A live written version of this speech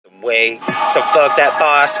way. So fuck that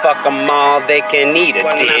boss, fuck them all, they can eat a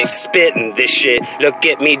dick. I'm spitting this shit, look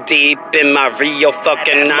at me deep in my real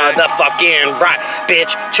fucking motherfucking right.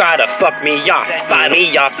 Bitch, try to fuck me off, fight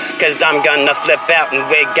me off, cause I'm gonna flip out and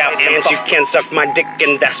wig out. And you can suck my dick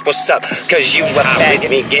and that's what's up, cause you a bag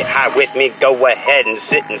with me, get high with me, go ahead and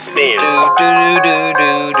sit and spin. All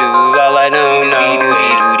I know,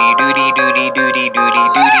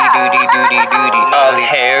 all the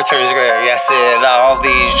hair turns gray, I said all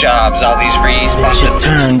these jobs, all these responsibilities. It's your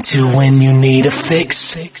turn to when you need a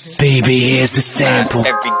fix. Baby, here's the sample.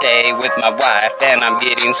 Every day with my wife, and I'm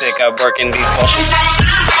getting sick of working these bullshit.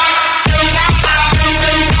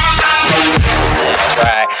 That's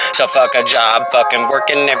right, so fuck a job, fucking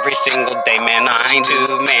working every single day, man. 9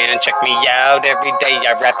 to man, check me out every day.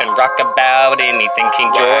 I rap and rock about anything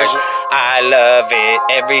King George. I love it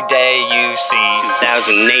every day you see.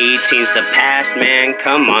 2018's the past, man.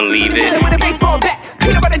 Come on, leave it. With a baseball bat,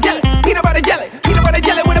 peanut butter jelly, peanut butter jelly, peanut butter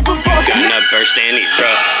jelly with a football. Gonna burst any bro.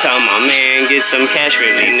 Come on, man, get some cash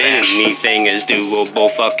really. Anything is doable.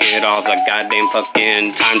 Fuck it all the goddamn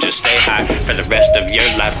fucking time. Just stay high for the rest of your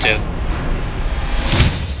life too.